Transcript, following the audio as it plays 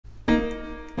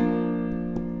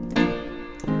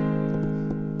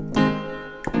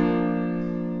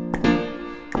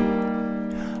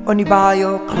when you buy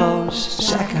your clothes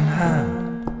second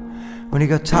hand, when you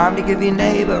got time to give your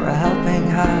neighbour a helping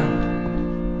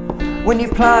hand, when you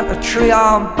plant a tree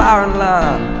on barren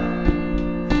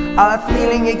land. All that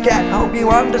feeling you get, hope you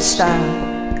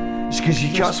understand, it's 'cause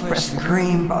you just pressed the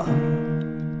green button.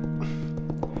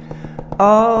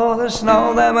 Oh, there's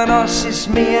no them and us, it's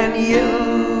me and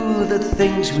you. The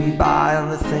things we buy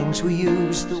and the things we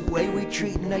use, the way we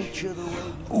treat nature, the way...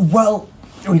 Well,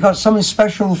 we got something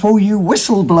special for you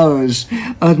whistleblowers,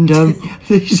 and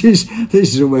this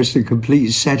is almost a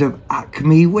complete set of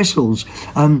Acme whistles,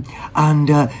 and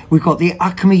we've got the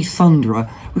Acme Thunderer.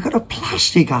 We've got a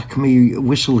plastic Acme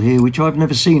whistle here, which I've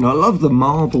never seen. I love the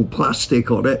marble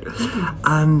plastic on it,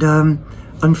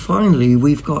 and finally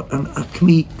we've got an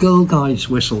Acme Girl Guides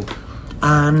whistle,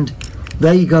 and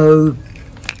they go,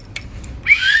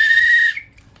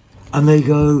 and they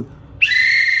go,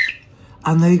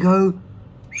 and they go.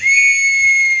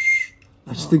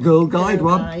 That's the Girl Guide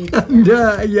one. And,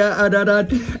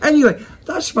 anyway,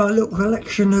 that's my little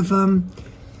collection of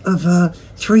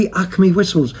 3 Acme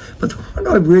whistles. But the one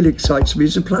that really excites me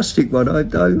is the plastic one.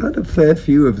 I've had a fair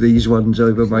few of these ones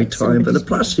over my time, but the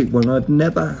plastic one I've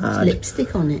never had.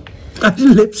 Lipstick on it.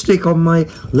 Lipstick on my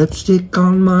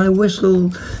whistle.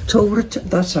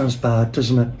 That sounds bad,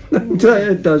 doesn't it?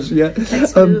 It does, yeah.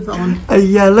 Let's move on.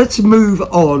 Yeah, let's move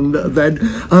on then.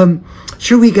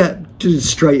 Shall we get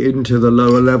straight into the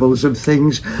lower levels of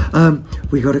things?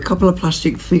 We got a couple of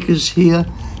plastic figures here.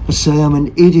 I say I'm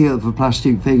an idiot for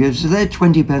plastic figures. They're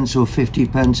 20 pence or 50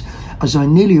 pence. As I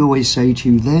nearly always say to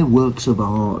you, they're works of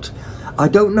art. I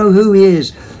don't know who he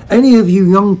is. Any of you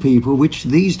young people, which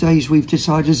these days we've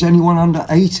decided is anyone under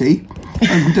 80,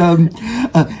 and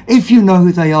if you know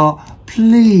who they are,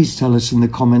 please tell us in the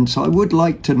comments. I would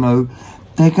like to know.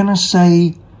 They're going to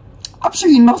say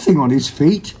absolutely nothing on his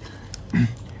feet.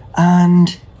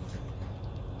 And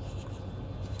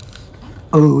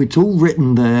oh, it's all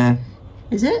written there.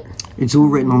 Is it? It's all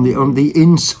written on the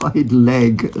inside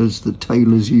leg, as the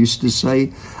tailors used to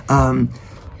say.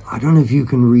 I don't know if you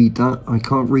can read that. I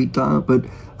can't read that, but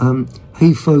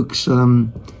hey folks,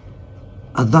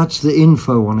 that's the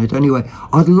info on it. Anyway,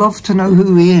 I'd love to know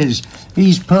who he is.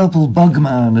 He's Purple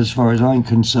Bugman as far as I'm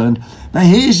concerned. Now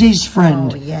here's his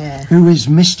friend, who is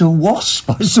Mr. Wasp,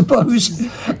 I suppose.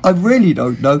 I really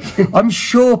don't know. I'm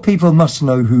sure people must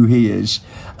know who he is.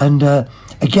 And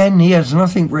again, he has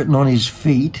nothing written on his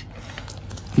feet.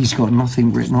 He's got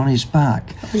nothing written on his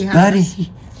back.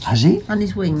 Has he? On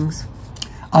his wings.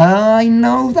 I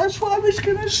know, that's what I was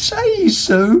going to say,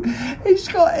 Sue. He's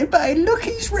got, but look,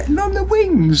 he's written on the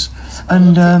wings.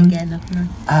 And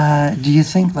do you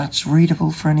think that's readable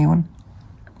for anyone?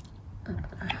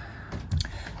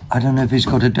 I don't know if he's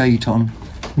got a date on.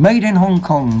 Made in Hong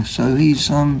Kong, so he's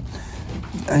you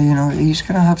know, he's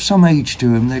going to have some age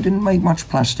to him. They didn't make much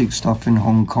plastic stuff in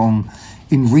Hong Kong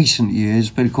in recent years,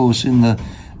 but of course in the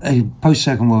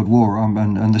post-Second World War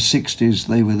and the 60s,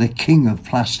 they were the king of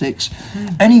plastics.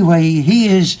 Anyway, he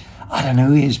is, I don't know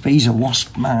who he is, but he's a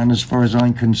Wasp man as far as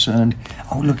I'm concerned.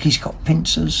 Oh, look, he's got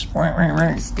pincers.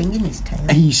 Stinging his tail.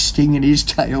 He's stinging his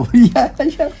tail. Yeah,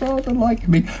 rather like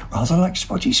me. Rather like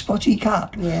Spotty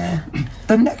Cat. Yeah.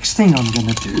 The next thing I'm going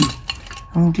to do,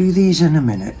 I'll do these in a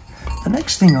minute. The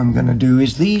next thing I'm going to do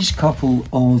is these couple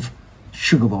of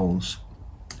sugar bowls.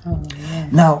 Oh, yeah.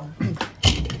 Now,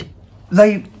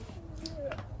 they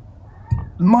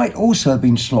might also have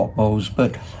been slop bowls,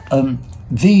 but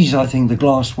these, I think, the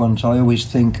glass ones, I always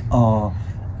think are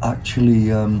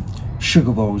actually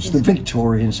sugar bowls. The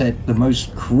Victorians had the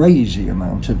most crazy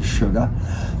amount of sugar.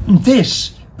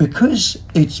 This, because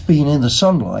it's been in the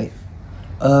sunlight,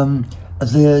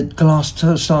 the glass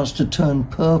starts to turn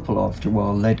purple after a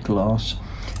while, lead glass,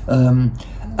 and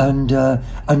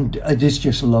it is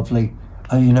just lovely.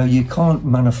 You know, you can't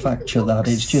manufacture that.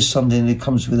 It's just something that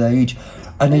comes with age,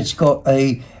 and it's got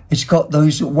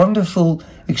those wonderful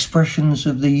expressions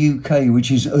of the UK, which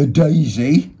is a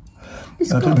daisy.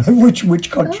 I don't know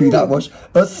which country that was.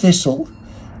 A thistle,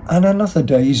 and another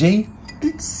daisy.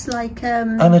 It's like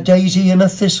and a daisy and a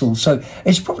thistle. So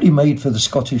it's probably made for the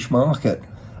Scottish market.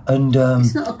 And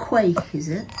it's not a quaich, is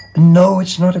it? No,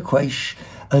 it's not a quaich.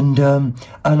 And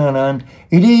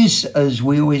it is, as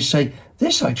we always say,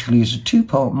 this actually is a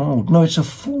 2-part mould. No, it's a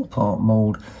 4-part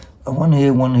mould. One here,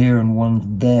 and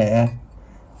one there,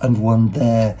 and one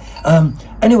there.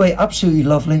 Anyway, absolutely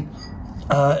lovely.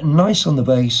 Nice on the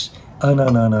base,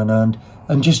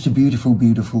 and just a beautiful,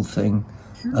 beautiful thing.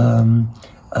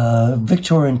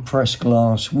 Victorian press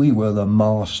glass, we were the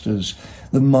masters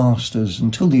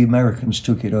until the Americans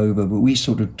took it over, but we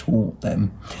sort of taught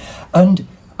them. And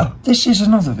Oh, this is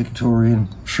another Victorian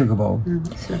sugar bowl. Oh,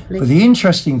 that's lovely. But the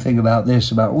interesting thing about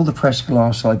this, about all the pressed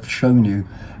glass I've shown you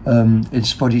in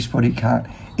Spotty Cat,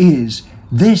 is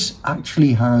this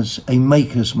actually has a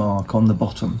maker's mark on the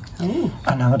bottom. Oh.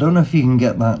 And I don't know if you can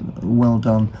get that well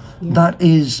done. Yeah. That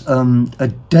is a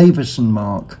Davidson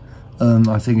mark.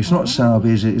 I think it's not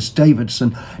Sowerby, is it? It's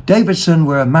Davidson. Davidson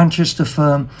were a Manchester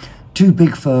firm, two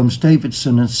big firms,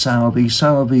 Davidson and Sowerby.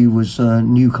 Sowerby was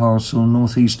Newcastle,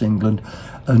 North East England,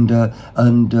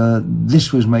 and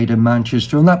this was made in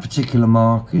Manchester. And that particular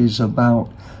mark is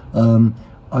about,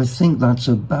 I think that's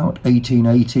about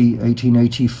 1880,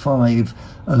 1885.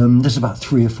 There's about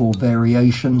 3 or 4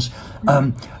 variations.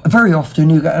 Very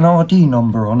often you get an RD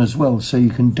number on as well, so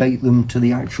you can date them to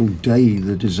the actual day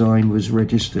the design was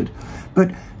registered.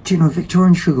 But, do you know,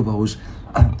 Victorian sugar bowls,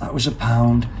 that was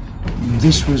 £1.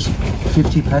 This was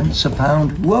 50 pence a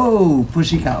pound. Whoa,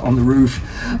 pussycat on the roof.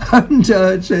 And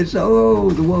it says,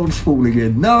 oh, the world's falling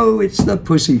in. No, it's the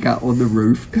pussycat on the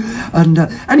roof. And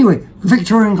anyway,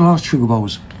 Victorian glass sugar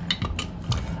bowls.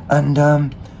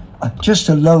 And just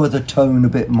to lower the tone a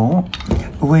bit more,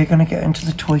 we're going to get into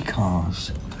the toy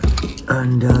cars.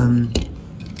 And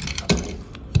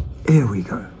here we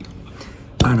go.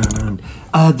 And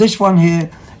this one here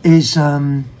is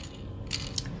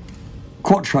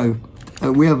Quattro.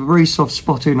 We have a very soft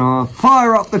spot in our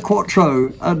fire up the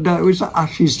Quattro, and it was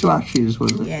Ashes to Ashes,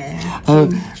 wasn't it? Yeah.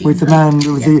 With the man,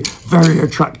 with the very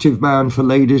attractive man for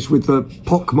ladies with the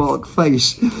pockmarked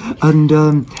face. And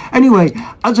anyway,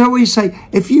 as I always say,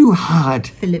 if you had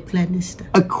Philip Glenister.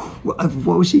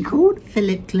 What was he called?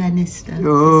 Philip Glenister.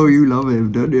 Oh, you love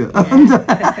him, don't you?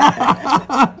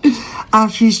 Yeah.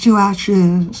 Ashes to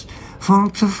ashes,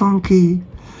 funk to funky.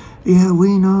 Yeah,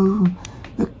 we know.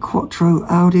 The Quattro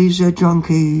Audi's a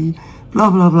junkie, blah,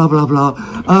 blah, blah, blah, blah.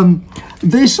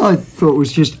 This I thought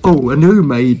was just, oh, and who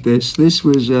made this? This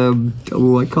was,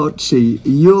 oh, I can't see.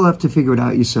 You'll have to figure it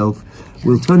out yourself.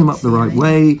 We'll turn them up the right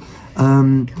way.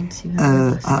 And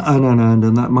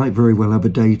that might very well have a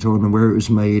date on and where it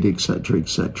was made, etc.,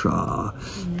 etc.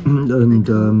 And I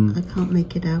can't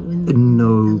make it out.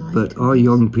 No, but our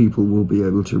young people will be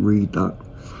able to read that.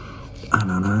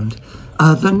 And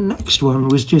the next one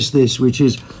was just this, which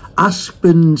is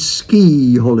Aspen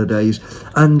Ski Holidays.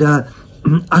 And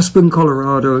Aspen,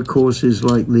 Colorado, of course, is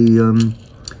like the,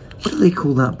 what do they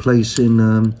call that place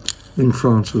in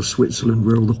France or Switzerland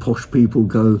where all the posh people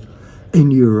go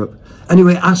in Europe?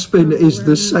 Anyway, Aspen is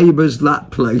the same as that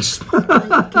place.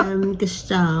 Like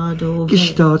Gestard or...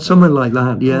 Gestard, something like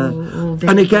that, yeah. Or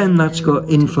and again, that's got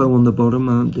info on the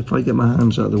bottom. If I get my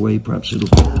hands out of the way, perhaps it'll...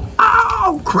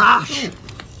 Ow! Crash!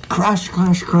 Crash,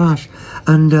 crash, crash.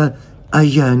 And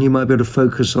yeah, and you might be able to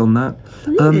focus on that.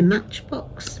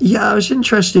 Matchbox. Yeah, it's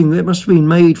interesting. It must have been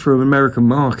made for an American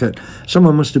market.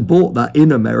 Someone must have bought that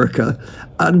in America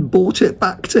and bought it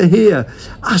back to here.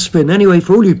 Aspen. Anyway,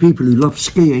 for all you people who love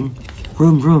skiing,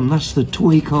 vroom, vroom, that's the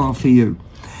toy car for you.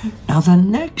 Now, the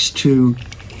next two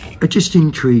are just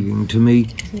intriguing to me.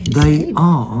 They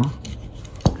are...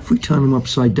 If we turn them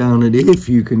upside down, and if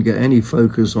you can get any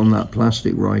focus on that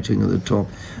plastic writing at the top,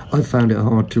 I found it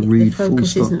hard to read. The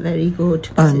focus isn't very good.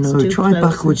 And try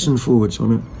backwards and forwards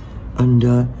on it, and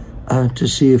to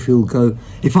see if he'll go.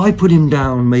 If I put him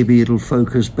down, maybe it'll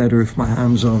focus better if my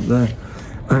hands aren't there.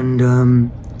 And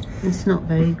it's not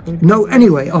very good. no,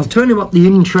 anyway, I'll turn him up the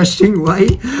interesting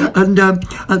way. And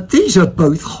these are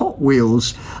both Hot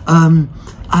Wheels,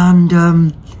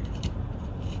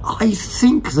 I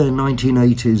think they're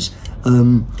 1980s.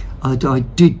 I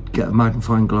did get a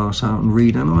magnifying glass out and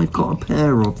read, and I've got a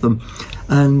pair of them.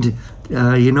 And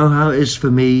you know how it is for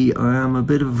me. I am a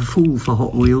bit of a fool for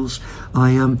Hot Wheels.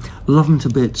 I love them to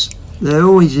bits. They're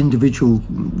always individual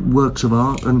works of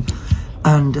art, and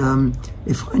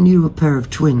if I knew a pair of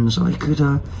twins, I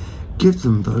could give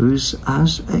them those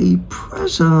as a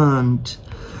present.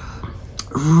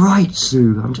 Right,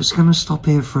 Sue, I'm just going to stop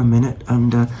here for a minute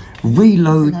and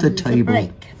reload the table.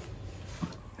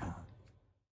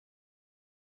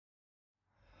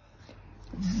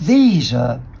 These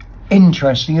are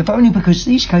interesting, if only because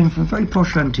these came from a very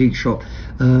posh antique shop,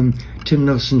 Tim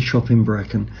Nelson's shop in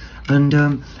Brecon,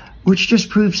 and which just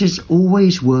proves it's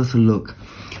always worth a look.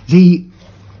 The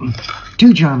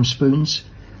two jam spoons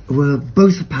were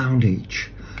both £1 each.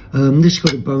 This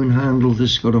got a bone handle,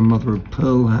 this got a mother of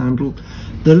pearl handle.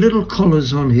 The little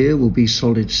collars on here will be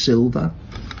solid silver,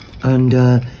 and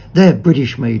they're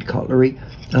British made cutlery.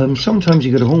 Sometimes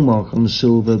you get a hallmark on the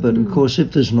silver, but of course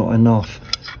if there's not enough,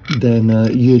 then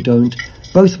you don't.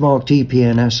 Both marked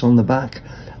EPNS on the back,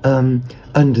 and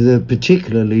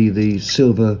particularly the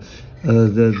silver,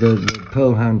 the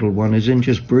pearl handle one is in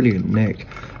just brilliant nick.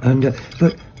 And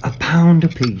but £1 a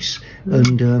piece,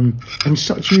 and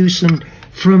such use. And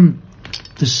from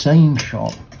the same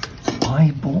shop,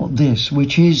 I bought this,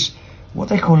 which is what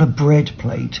they call a bread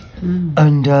plate,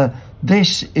 and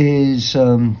this is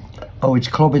it's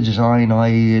clobber design,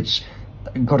 i.e. it's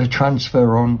got a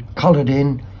transfer on, coloured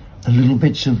in, little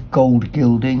bits of gold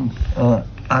gilding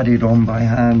added on by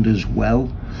hand as well.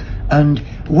 And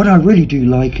what I really do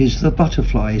like is the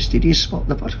butterflies. Did you spot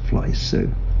the butterflies,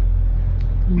 Sue?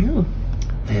 No.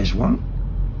 There's one.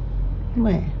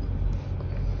 Where?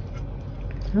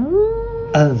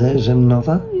 Oh. There's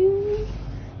another.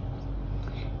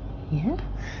 Yeah.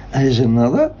 There's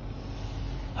another,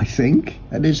 I think.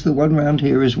 And is the one round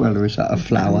here as well, or is that a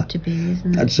flower? To be,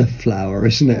 isn't it? That's a flower,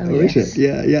 isn't it? Oh, or yes. is it?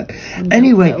 Yeah, yeah.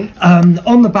 Anyway,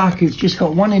 on the back it's just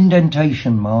got one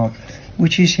indentation mark,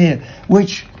 which is here,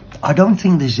 which I don't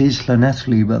think this is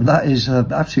Llanelli, but that is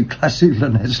an absolute classic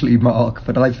Llanelli mark.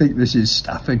 But I think this is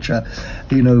Staffordshire,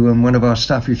 you know, one of our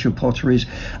Staffordshire potteries.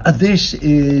 This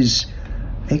is,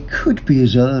 it could be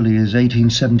as early as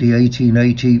 1870,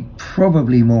 1880,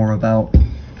 probably more about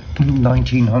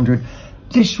 1900.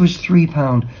 This was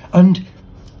 £3,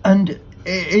 and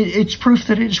it's proof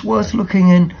that it's worth looking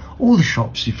in all the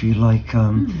shops if you like,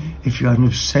 if you have an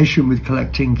obsession with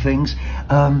collecting things.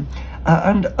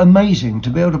 And amazing to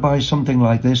be able to buy something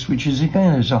like this, which is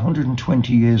again is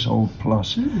 120 years old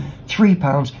plus.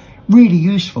 £3, really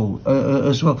useful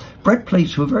as well. Bread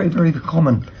plates were very, very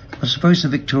common. I suppose the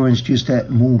Victorians just ate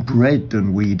more bread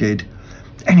than we did.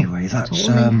 Anyway, that's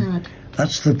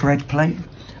the bread plate.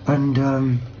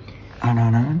 And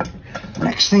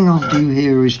next thing I'll do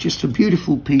here is just a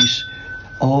beautiful piece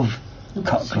of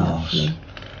cut glass. Lovely.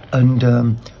 And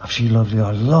absolutely lovely.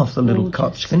 I love the little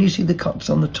cuts. Can you see the cuts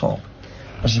on the top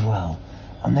as well?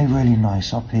 And they're really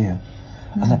nice up here.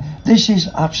 And this is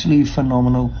absolutely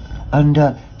phenomenal. And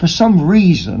for some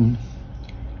reason,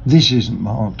 this isn't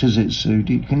marked, is it, Sue?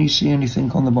 Can you see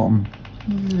anything on the bottom?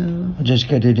 No. I'll just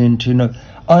get it into. No,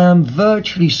 I am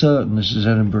virtually certain this is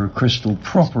Edinburgh crystal,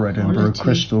 proper Edinburgh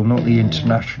crystal, not the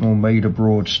international made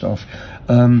abroad stuff.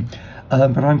 But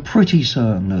I'm pretty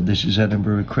certain that this is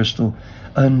Edinburgh crystal,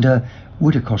 and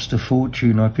would have cost a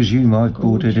fortune. I presume I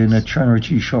bought it in a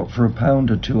charity shop for £1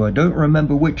 or £2. I don't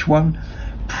remember which one,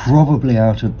 probably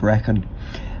out of Brecon,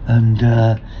 and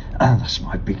that's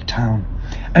my big town.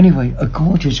 Anyway, a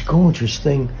gorgeous, gorgeous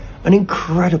thing, an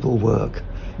incredible work.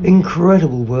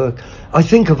 Incredible work. I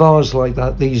think a vase like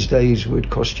that these days would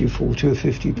cost you £40 or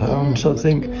 £50, I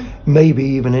think, maybe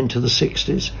even into the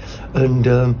 60s. And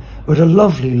but a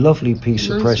lovely, lovely piece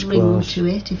of pressed glass. To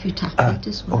it if you tap it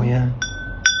as well. Oh yeah.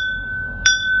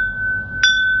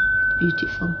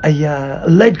 Beautiful. Yeah,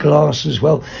 lead glass as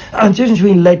well. And the difference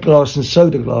between lead glass and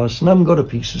soda glass, and I haven't got a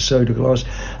piece of soda glass,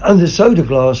 and the soda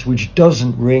glass, which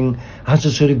doesn't ring, has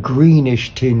a sort of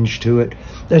greenish tinge to it.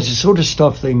 There's the sort of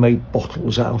stuff they make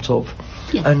bottles out of.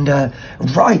 Yeah. And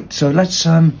right, so let's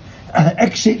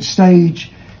exit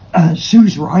stage.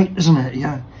 Sue's right, isn't it?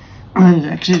 Yeah.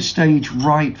 Exit stage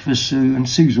right for Sue, and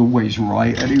Sue's always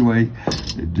right anyway.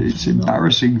 It's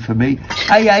embarrassing for me.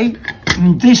 AA,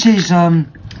 this is a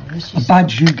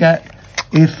badge you get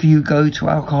if you go to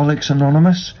Alcoholics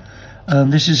Anonymous.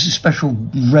 This is a special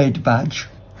red badge,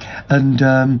 and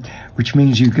which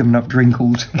means you've given up drink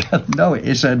altogether. No, it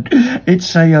isn't.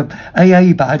 It's a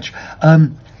AA badge.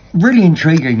 Really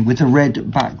intriguing with the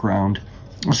red background.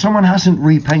 Someone hasn't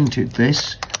repainted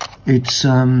this. It's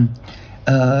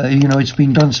you know, it's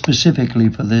been done specifically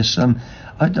for this. I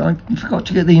forgot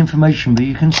to get the information, but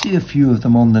you can see a few of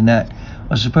them on the net.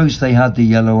 I suppose they had the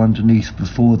yellow underneath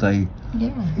before they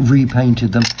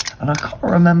repainted them, and I can't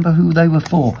remember who they were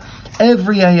for.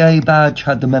 Every AA badge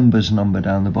had the member's number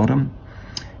down the bottom,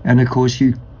 and of course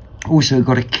you also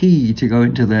got a key to go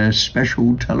into their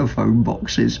special telephone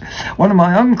boxes. One of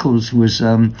my uncles was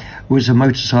a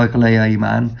motorcycle AA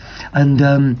man, and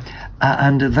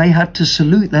they had to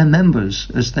salute their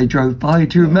members as they drove by.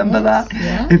 Do you remember that?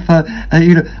 Yeah. If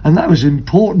you know, and that was an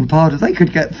important part of. They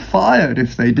could get fired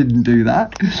if they didn't do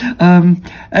that.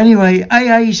 Anyway,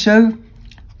 AA, so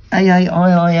AA.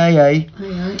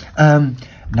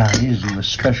 Now here's a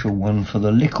special one for the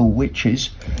Lickle witches,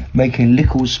 making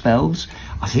Lickle spells.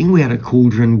 I think we had a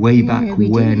cauldron way back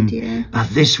when.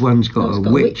 This one's got a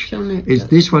witch on it.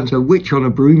 This one's a witch on a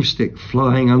broomstick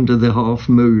flying under the half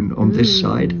moon on this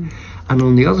side, and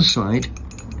on the other side,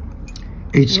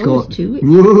 it's got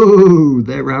whoa!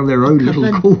 They're around their own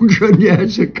little cauldron. Yeah,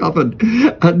 it's a coven,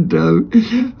 and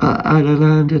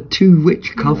a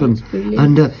two-witch coven,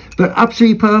 and but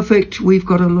absolutely perfect. We've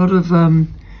got a lot of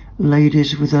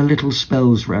ladies with their little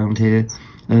spells round here,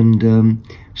 and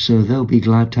so they'll be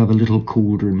glad to have a little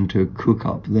cauldron to cook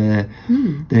up their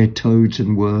toads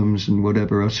and worms and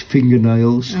whatever else,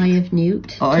 fingernails. Eye of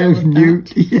Newt. Eye of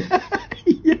Newt, yeah,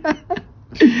 yeah.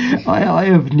 Eye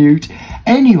of Newt.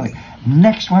 Anyway,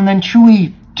 next one then,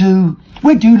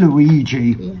 we'll do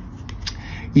Luigi. Yeah.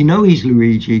 You know he's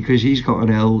Luigi because he's got an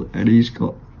L and he's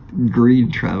got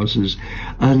green trousers,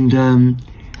 and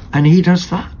he does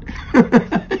that.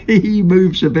 He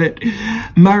moves a bit.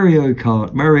 Mario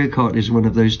Kart is one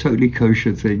of those totally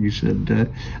kosher things, and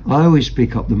I always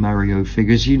pick up the Mario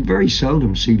figures. You very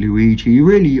seldom see Luigi. You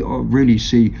really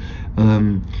see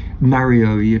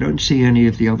Mario. You don't see any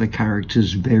of the other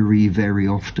characters very, very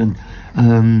often.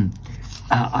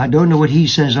 I don't know what he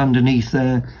says underneath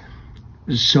there.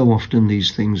 So often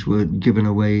these things were given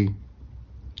away.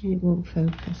 It won't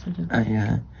focus, I don't think.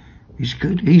 Yeah, he's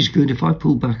good. He's good. If I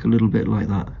pull back a little bit like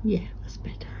that. Yeah, that's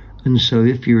better. And so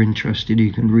if you're interested,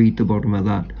 you can read the bottom of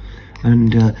that.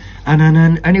 And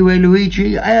anyway,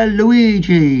 Luigi,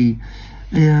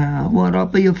 yeah, what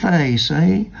up with your face,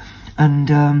 eh? And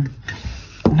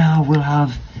now we'll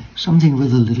have something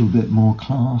with a little bit more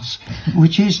class,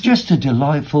 which is just a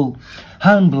delightful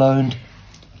hand-blown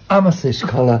amethyst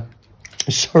colour.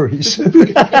 Sorry,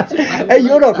 Sue. Hey,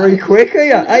 you're not very quick, are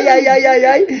you?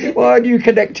 Hey. Why aren't you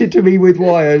connected to me with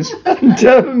wires? And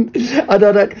I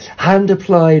don't know,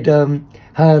 hand-applied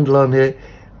handle on here.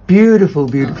 Beautiful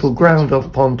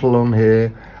ground-off pontal on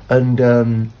here.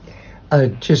 And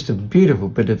just a beautiful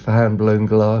bit of hand-blown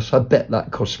glass. I bet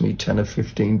that cost me 10 or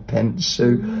 15 pence.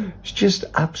 So it's just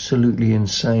absolutely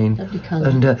insane.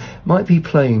 And might be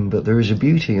plain, but there is a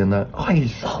beauty in that.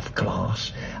 I love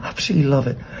glass. Absolutely love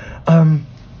it.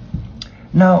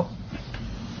 Now,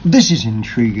 this is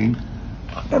intriguing.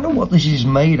 I don't know what this is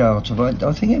made out of.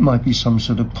 I think it might be some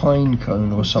sort of pine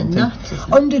cone or something.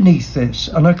 Underneath this,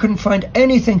 and I couldn't find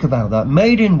anything about that.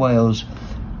 Made in Wales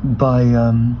by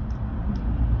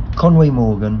Conway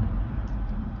Morgan,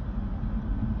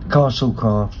 Castle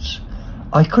Crafts.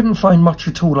 I couldn't find much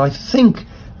at all. I think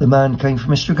the man came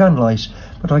from Mr. Gunlice,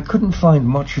 but I couldn't find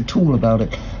much at all about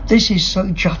it. This is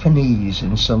so Japanese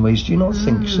in some ways, do you not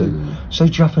think so? So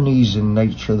Japanese in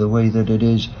nature, the way that it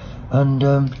is.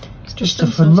 And just a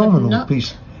phenomenal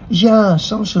piece. Yeah,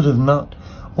 some sort of nut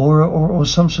or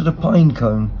some sort of pine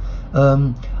cone.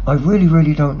 I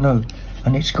really don't know.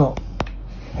 And it's got,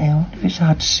 I wonder if it's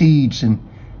had seeds, and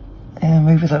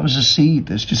maybe that was a seed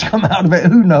that's just come out of it.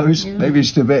 Who knows? Yeah. Maybe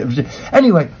it's a bit of...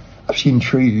 Anyway, absolutely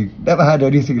intriguing. Never had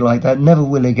anything like that. Never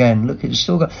will again. Look, it's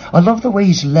still got... I love the way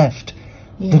he's left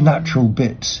the natural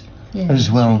bits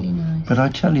as well. Really nice. But I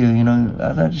tell you, you know,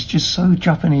 that is just so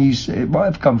Japanese. It might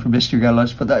have come from Mr.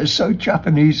 Gallas, but that is so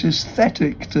Japanese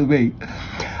aesthetic to me.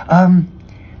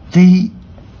 The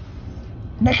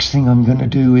next thing I'm going to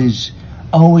do is...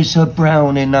 Oh, it's a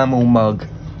brown enamel mug.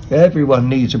 Everyone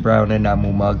needs a brown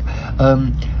enamel mug.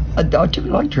 I do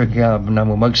like drinking out of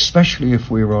enamel mugs, especially if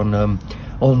we're on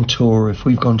tour, if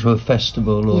we've gone to a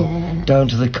festival or down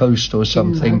to the coast or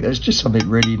something. There's just something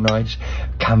really nice.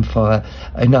 Campfire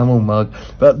enamel mug.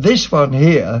 But this one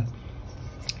here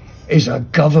is a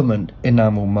government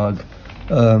enamel mug.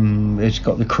 It's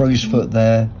got the crow's foot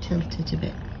there. Tilted a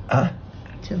bit.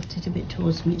 Tilted a bit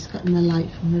towards me. It's gotten the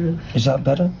light from the roof. Is that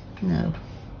better? No.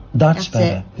 That's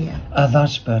better. It, yeah.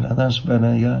 That's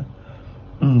better, yeah.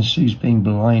 She's being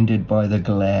blinded by the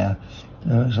glare.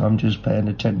 So I'm just paying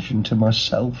attention to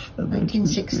myself.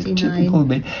 1969. Typical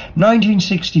me.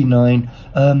 1969.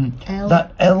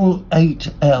 That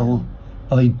L8L,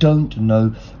 I don't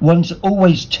know. One's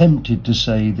always tempted to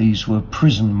say these were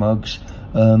prison mugs.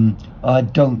 I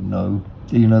don't know.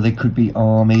 You know, they could be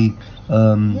army.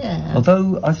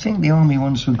 Although I think the army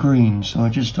ones were green, so I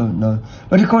just don't know.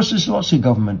 But of course there's lots of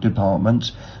government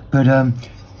departments. But a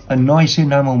nice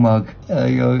enamel mug.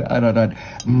 I don't know.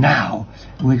 Now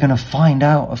we're going to find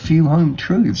out a few home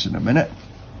truths in a minute.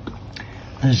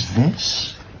 There's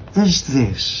this,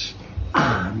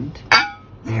 and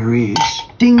there is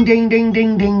ding ding ding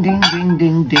ding ding ding ding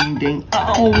ding ding ding.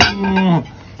 Oh,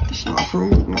 there's not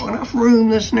enough room.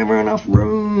 There's never enough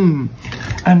room.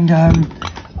 And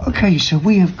okay, so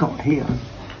we have got here,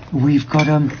 we've got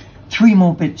 3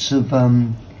 more bits of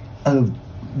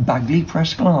Bagley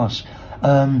pressed glass.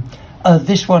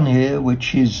 This one here,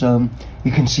 which is,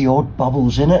 you can see odd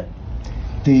bubbles in it.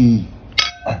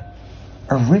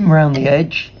 A rim around the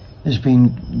edge has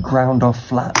been ground off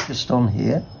flat just on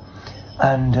here.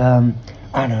 And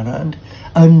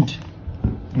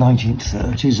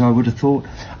 1930s, I would have thought.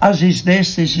 As is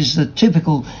this is the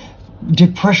typical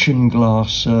depression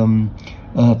glass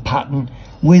pattern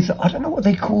with, I don't know what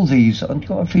they call these. I've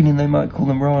got a feeling they might call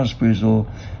them raspberries or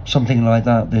something like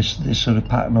that. This sort of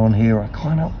pattern on here, I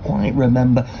cannot quite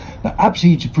remember. But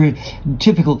absolutely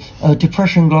typical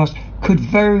depression glass. Could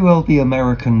very well be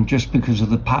American just because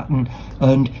of the pattern.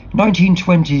 And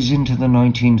 1920s into the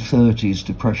 1930s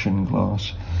depression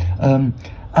glass. And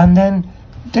then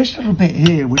this little bit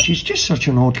here, which is just such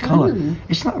an odd colour.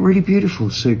 It's not really beautiful,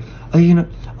 Sue. You know,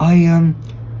 I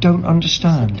don't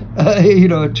understand, you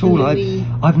know, at all.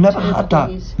 I've never had that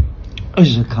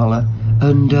as a colour.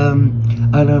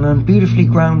 And beautifully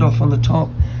ground off on the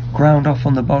top, ground off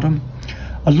on the bottom.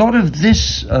 A lot of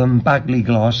this Bagley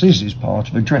glass, this is part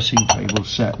of a dressing table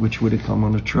set which would have come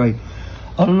on a tray.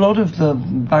 A lot of the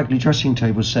Bagley dressing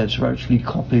table sets are actually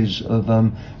copies of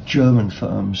German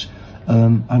firms.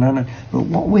 But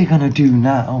what we're going to do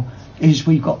now is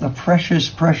we've got the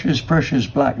precious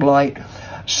black light.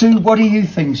 Sue, what do you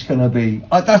think's going to be?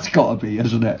 That's got to be,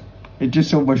 isn't it? It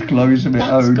just almost glows on its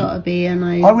own. That's got to be, and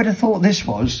I would have thought this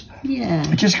was. Yeah.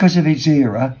 Just because of its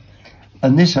era.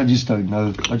 And this, I just don't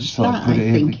know. I just thought I'd put it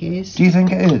in. I think it is. Do you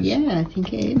think it is? Yeah, I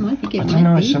think it might be. I don't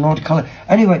know, it's an odd colour.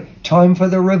 Anyway, time for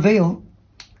the reveal.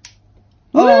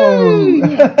 Oh!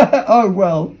 Oh,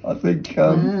 well, I think,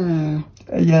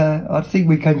 yeah, I think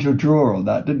we came to a draw on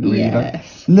that, didn't we?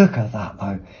 Yes. You know? Look at that,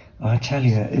 though. I tell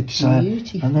you, it's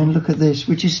beautiful. And then look at this,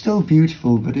 which is still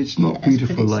beautiful, but it's not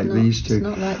beautiful like these two. It's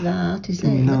not like that, is it?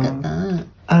 No. Look at that.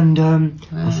 And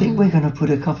I think we're going to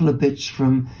put a couple of bits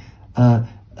from...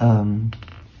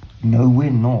 no, we're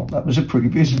not. That was a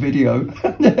previous video.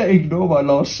 Ignore my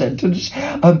last sentence.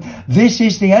 This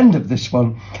is the end of this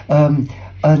one. And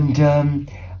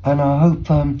I hope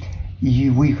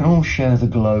we can all share the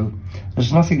glow.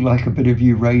 There's nothing like a bit of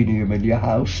uranium in your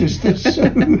house, is there, Sue?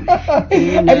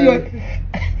 Anyway,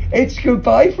 it's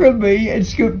goodbye from me.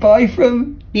 It's goodbye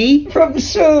from me, from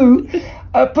Sue.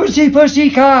 Pussy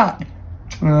cat.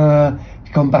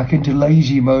 Gone back into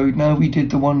lazy mode now. We did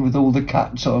the one with all the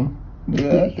cats on.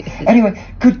 Yeah. Anyway,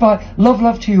 goodbye.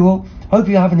 Love to you all. Hope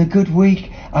you're having a good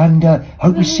week, and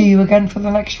hope we see you again for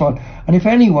the next one. And if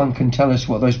anyone can tell us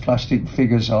what those plastic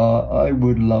figures are, I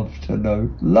would love to know.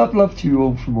 Love to you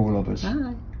all from all of us.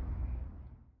 Bye.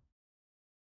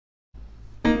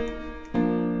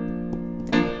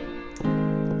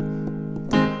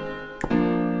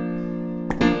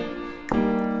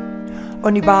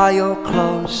 When you buy your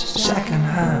clothes second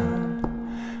hand,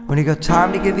 when you got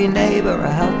time to give your neighbour a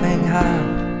helping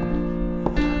hand,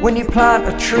 when you plant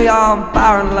a tree on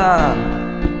barren land,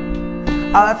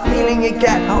 all that feeling you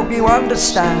get, hope you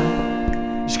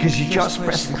understand, it's 'cause you just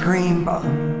press the green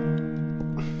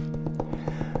button.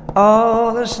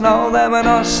 Oh, there's no them and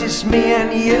us, it's me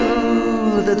and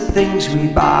you, the things we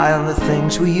buy and the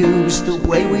things we use, the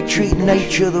way we treat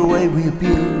nature, the way we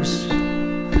abuse.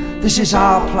 This is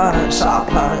our planet, it's our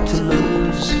planet to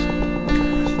lose.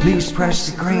 Please press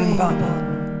the green button,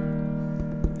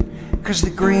 'cause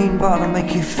the green button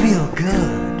make you feel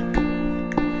good.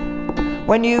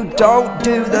 When you don't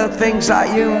do the things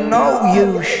that you know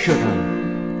you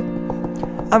shouldn't,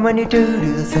 and when you do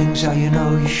the things that you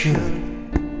know you should.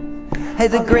 Hey,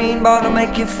 the green button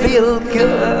make you feel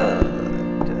good,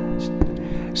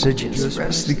 so just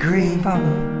press the green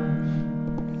button.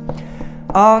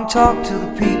 And talk to the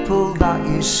people that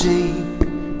you see.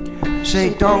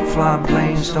 Say don't fly in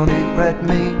planes, don't eat red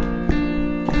meat.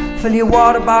 Fill your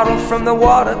water bottle from the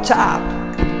water tap,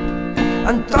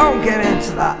 and don't get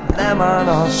into that them and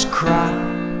us crap.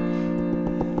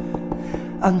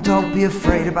 And don't be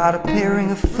afraid about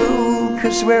appearing a fool,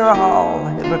 'cause we're all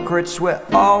hypocrites, we're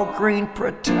all green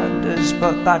pretenders.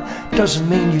 But that doesn't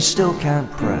mean you still can't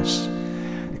press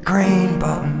the green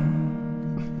button,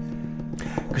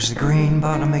 'cause the green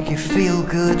button make you feel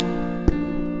good.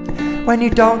 When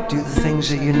you don't do the things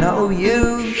that you know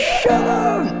you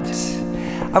shouldn't,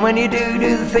 and when you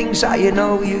do the things that you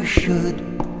know you should.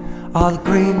 Oh, the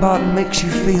green button makes you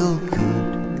feel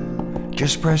good.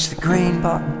 Just press the green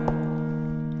button,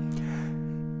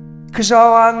 'cause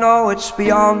oh, I know it's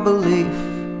beyond belief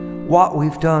what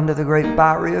we've done to the Great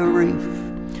Barrier Reef,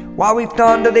 what we've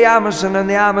done to the Amazon and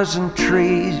the Amazon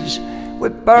trees. We're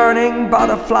burning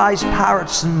butterflies,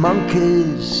 parrots and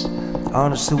monkeys.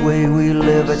 And it's the way we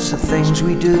live, it's the things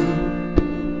we do,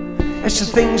 it's the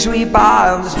things we buy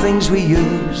and the things we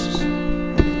use,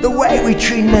 the way we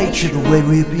treat nature, the way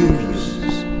we abuse.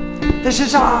 This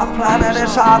is our planet,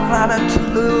 it's our planet to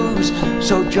lose,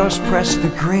 so just press the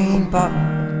green button.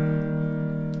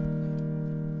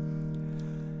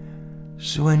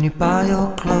 So when you buy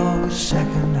your clothes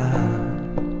second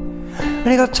hand,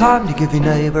 when you got time to give your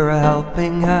neighbour a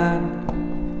helping hand,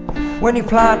 when you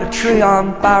plant a tree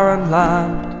on barren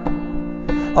land,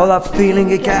 Oh, that feeling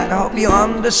you get, I hope you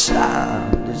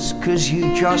understand. It's 'cause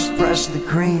you just press the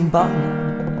green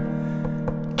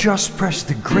button. Just press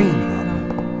the green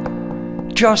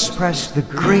button. Just press the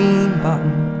green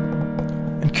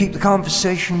button. And keep the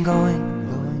conversation going.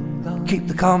 Keep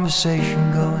the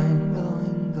conversation going.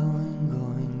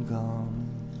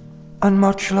 And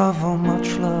much love, oh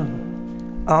much love.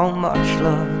 Oh much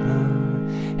love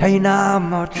now. Hey now,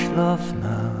 much love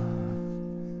now.